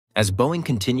As Boeing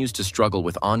continues to struggle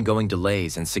with ongoing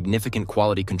delays and significant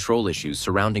quality control issues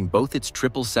surrounding both its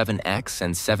 777X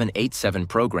and 787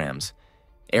 programs,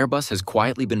 Airbus has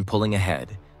quietly been pulling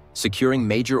ahead, securing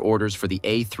major orders for the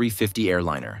A350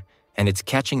 airliner, and it's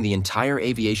catching the entire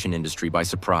aviation industry by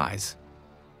surprise.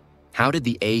 How did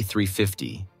the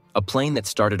A350, a plane that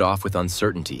started off with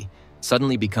uncertainty,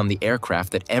 suddenly become the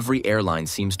aircraft that every airline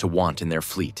seems to want in their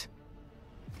fleet?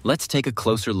 Let's take a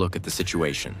closer look at the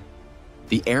situation.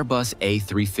 The Airbus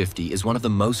A350 is one of the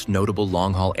most notable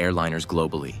long-haul airliners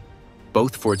globally,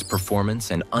 both for its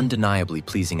performance and undeniably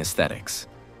pleasing aesthetics.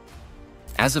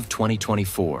 As of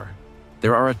 2024,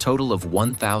 there are a total of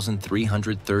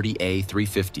 1,330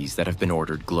 A350s that have been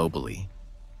ordered globally.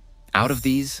 Out of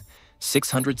these,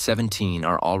 617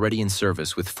 are already in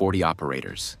service with 40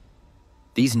 operators.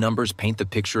 These numbers paint the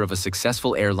picture of a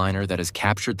successful airliner that has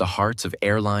captured the hearts of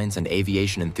airlines and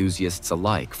aviation enthusiasts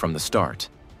alike from the start.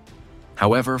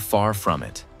 However, far from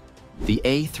it. The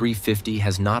A350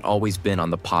 has not always been on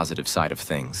the positive side of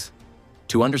things.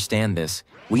 To understand this,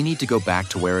 we need to go back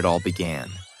to where it all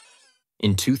began.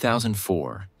 In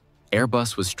 2004,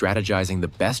 Airbus was strategizing the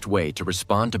best way to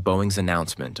respond to Boeing's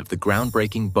announcement of the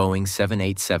groundbreaking Boeing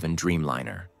 787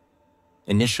 Dreamliner.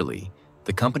 Initially,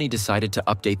 the company decided to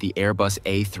update the Airbus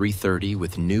A330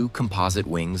 with new composite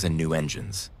wings and new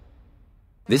engines.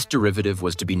 This derivative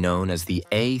was to be known as the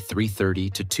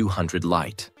A330-200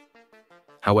 Lite.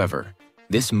 However,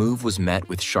 this move was met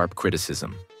with sharp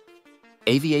criticism.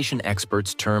 Aviation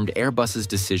experts termed Airbus's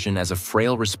decision as a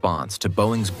frail response to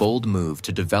Boeing's bold move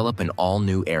to develop an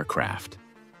all-new aircraft.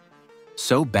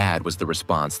 So bad was the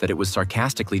response that it was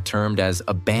sarcastically termed as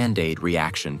a Band-Aid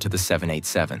reaction to the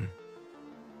 787.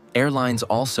 Airlines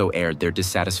also aired their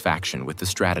dissatisfaction with the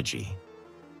strategy.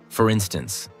 For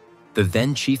instance, the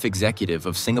then chief executive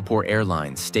of Singapore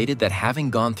Airlines stated that having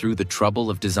gone through the trouble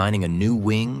of designing a new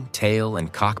wing, tail,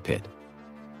 and cockpit,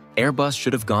 Airbus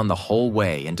should have gone the whole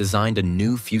way and designed a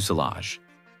new fuselage.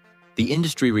 The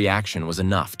industry reaction was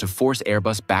enough to force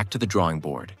Airbus back to the drawing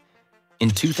board. In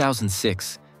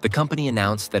 2006, the company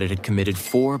announced that it had committed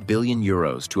 €4 billion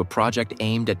to a project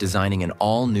aimed at designing an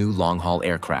all-new long-haul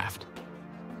aircraft.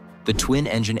 The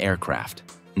twin-engine aircraft,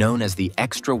 known as the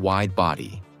extra-wide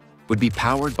body, would be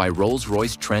powered by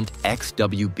Rolls-Royce Trent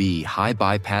XWB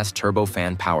high-bypass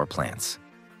turbofan power plants.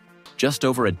 Just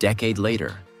over a decade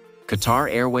later,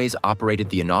 Qatar Airways operated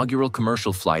the inaugural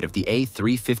commercial flight of the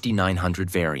A350-900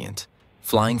 variant,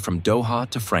 flying from Doha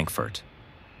to Frankfurt.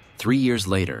 3 years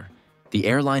later, the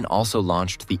airline also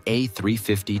launched the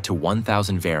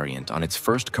A350-1000 variant on its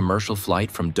first commercial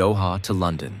flight from Doha to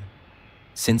London.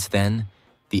 Since then,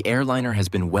 the airliner has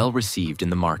been well received in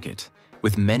the market,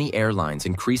 with many airlines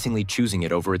increasingly choosing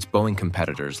it over its Boeing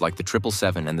competitors like the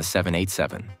 777 and the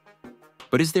 787.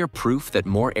 But is there proof that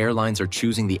more airlines are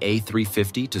choosing the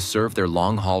A350 to serve their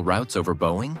long-haul routes over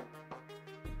Boeing?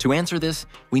 To answer this,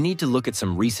 we need to look at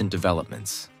some recent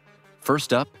developments.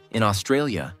 First up, in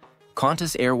Australia,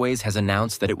 Qantas Airways has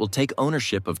announced that it will take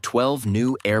ownership of 12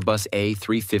 new Airbus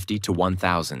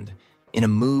A350-1000 in a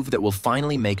move that will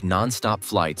finally make non-stop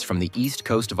flights from the east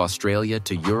coast of Australia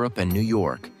to Europe and New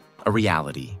York a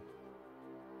reality.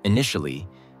 Initially,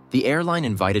 the airline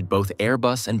invited both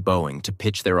Airbus and Boeing to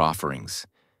pitch their offerings,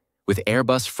 with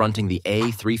Airbus fronting the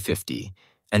A350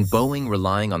 and Boeing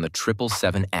relying on the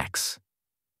 777X.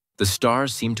 The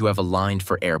stars seem to have aligned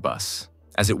for Airbus,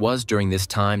 as it was during this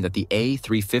time that the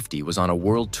A350 was on a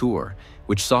world tour,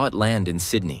 which saw it land in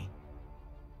Sydney.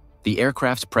 The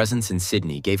aircraft's presence in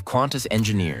Sydney gave Qantas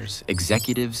engineers,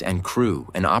 executives, and crew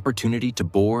an opportunity to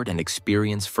board and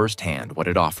experience firsthand what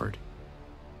it offered.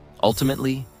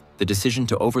 Ultimately, the decision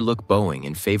to overlook Boeing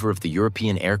in favor of the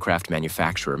European aircraft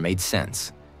manufacturer made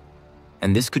sense.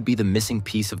 And this could be the missing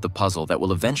piece of the puzzle that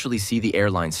will eventually see the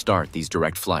airline start these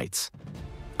direct flights.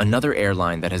 Another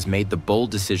airline that has made the bold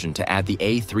decision to add the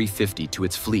A350 to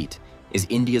its fleet is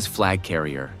India's flag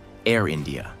carrier, Air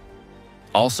India.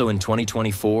 Also in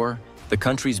 2024, the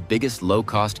country's biggest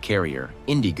low-cost carrier,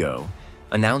 Indigo,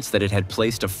 announced that it had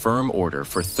placed a firm order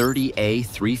for 30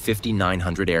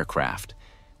 A350-900 aircraft,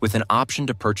 with an option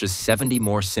to purchase 70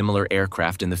 more similar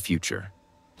aircraft in the future.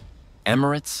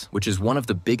 Emirates, which is one of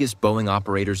the biggest Boeing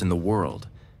operators in the world,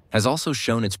 has also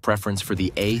shown its preference for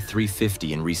the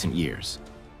A350 in recent years.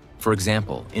 For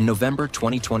example, in November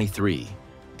 2023,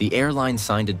 the airline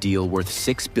signed a deal worth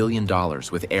 $6 billion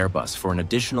with Airbus for an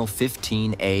additional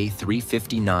 15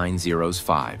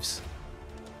 A350-905s.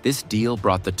 This deal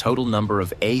brought the total number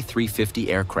of A350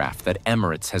 aircraft that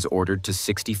Emirates has ordered to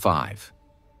 65.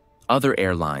 Other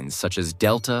airlines such as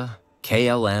Delta,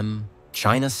 KLM,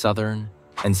 China Southern,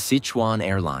 and Sichuan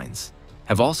Airlines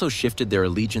have also shifted their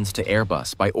allegiance to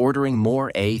Airbus by ordering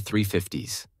more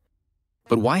A350s.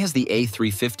 But why has the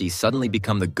A350 suddenly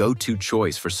become the go-to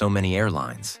choice for so many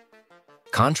airlines?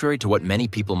 Contrary to what many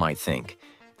people might think,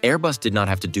 Airbus did not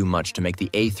have to do much to make the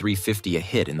A350 a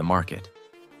hit in the market.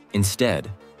 Instead,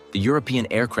 the European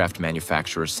aircraft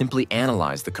manufacturer simply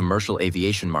analyzed the commercial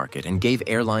aviation market and gave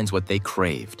airlines what they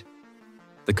craved.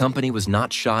 The company was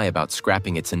not shy about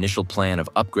scrapping its initial plan of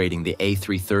upgrading the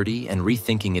A330 and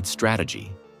rethinking its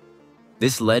strategy.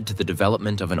 This led to the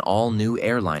development of an all-new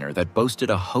airliner that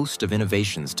boasted a host of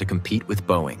innovations to compete with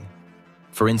Boeing.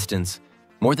 For instance,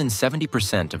 more than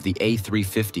 70% of the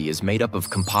A350 is made up of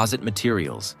composite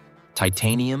materials,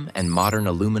 titanium and modern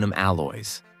aluminum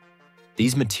alloys.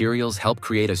 These materials help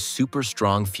create a super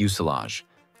strong fuselage,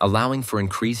 allowing for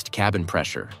increased cabin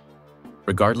pressure.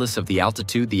 Regardless of the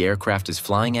altitude the aircraft is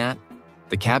flying at,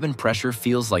 the cabin pressure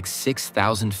feels like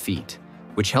 6,000 feet,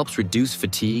 which helps reduce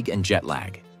fatigue and jet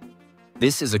lag.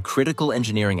 This is a critical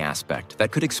engineering aspect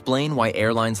that could explain why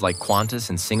airlines like Qantas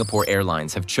and Singapore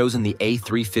Airlines have chosen the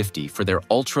A350 for their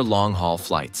ultra-long-haul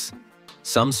flights,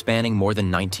 some spanning more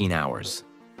than 19 hours.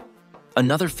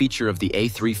 Another feature of the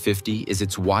A350 is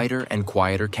its wider and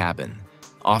quieter cabin,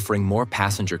 offering more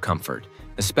passenger comfort,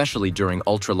 especially during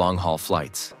ultra-long-haul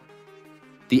flights.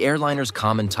 The airliner's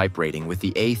common type rating with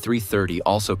the A330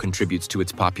 also contributes to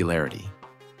its popularity.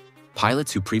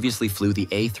 Pilots who previously flew the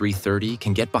A330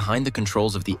 can get behind the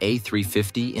controls of the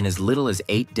A350 in as little as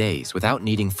 8 days without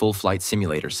needing full flight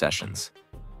simulator sessions.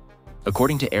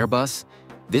 According to Airbus,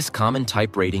 this common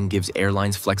type rating gives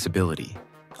airlines flexibility,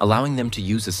 allowing them to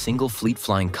use a single fleet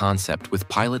flying concept with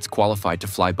pilots qualified to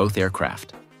fly both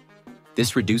aircraft.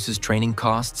 This reduces training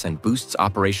costs and boosts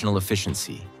operational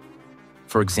efficiency.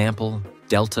 For example,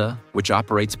 Delta, which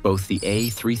operates both the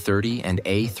A330 and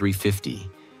A350,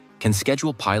 can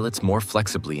schedule pilots more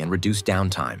flexibly and reduce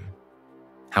downtime.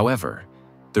 However,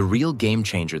 the real game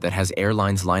changer that has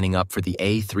airlines lining up for the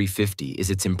A350 is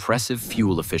its impressive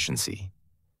fuel efficiency.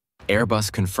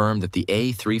 Airbus confirmed that the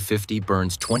A350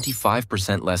 burns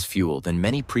 25% less fuel than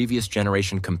many previous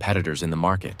generation competitors in the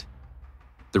market.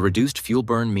 The reduced fuel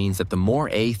burn means that the more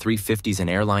A350s an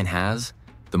airline has,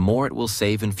 the more it will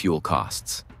save in fuel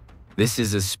costs. This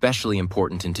is especially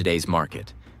important in today's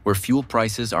market, where fuel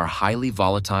prices are highly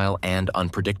volatile and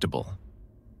unpredictable.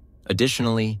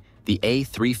 Additionally, the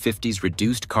A350's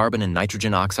reduced carbon and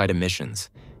nitrogen oxide emissions,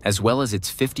 as well as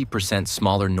its 50%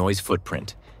 smaller noise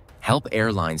footprint, help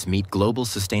airlines meet global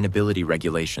sustainability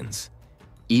regulations.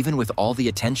 Even with all the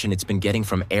attention it's been getting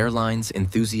from airlines,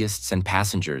 enthusiasts, and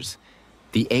passengers,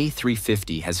 the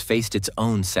A350 has faced its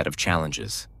own set of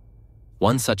challenges.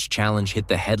 One such challenge hit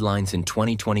the headlines in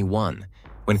 2021,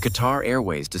 when Qatar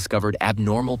Airways discovered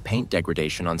abnormal paint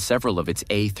degradation on several of its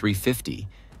A350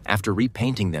 after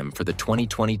repainting them for the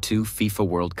 2022 FIFA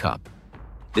World Cup.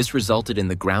 This resulted in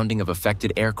the grounding of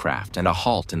affected aircraft and a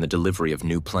halt in the delivery of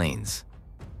new planes.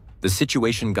 The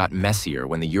situation got messier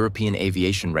when the European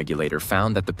aviation regulator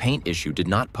found that the paint issue did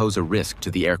not pose a risk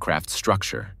to the aircraft's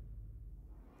structure.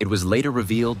 It was later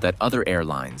revealed that other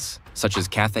airlines, such as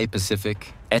Cathay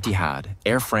Pacific, Etihad,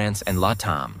 Air France, and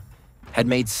LATAM, had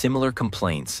made similar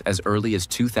complaints as early as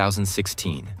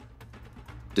 2016.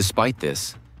 Despite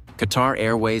this, Qatar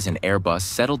Airways and Airbus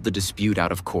settled the dispute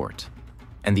out of court,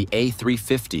 and the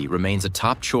A350 remains a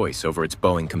top choice over its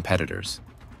Boeing competitors.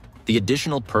 The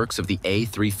additional perks of the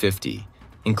A350,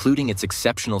 including its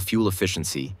exceptional fuel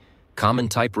efficiency, common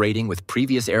type rating with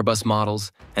previous Airbus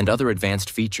models, and other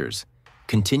advanced features,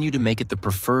 continue to make it the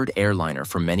preferred airliner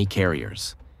for many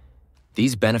carriers.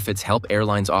 These benefits help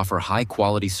airlines offer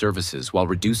high-quality services while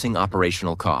reducing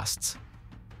operational costs.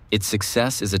 Its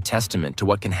success is a testament to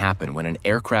what can happen when an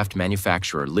aircraft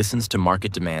manufacturer listens to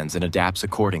market demands and adapts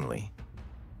accordingly.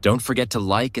 Don't forget to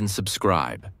like and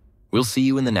subscribe. We'll see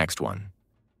you in the next one.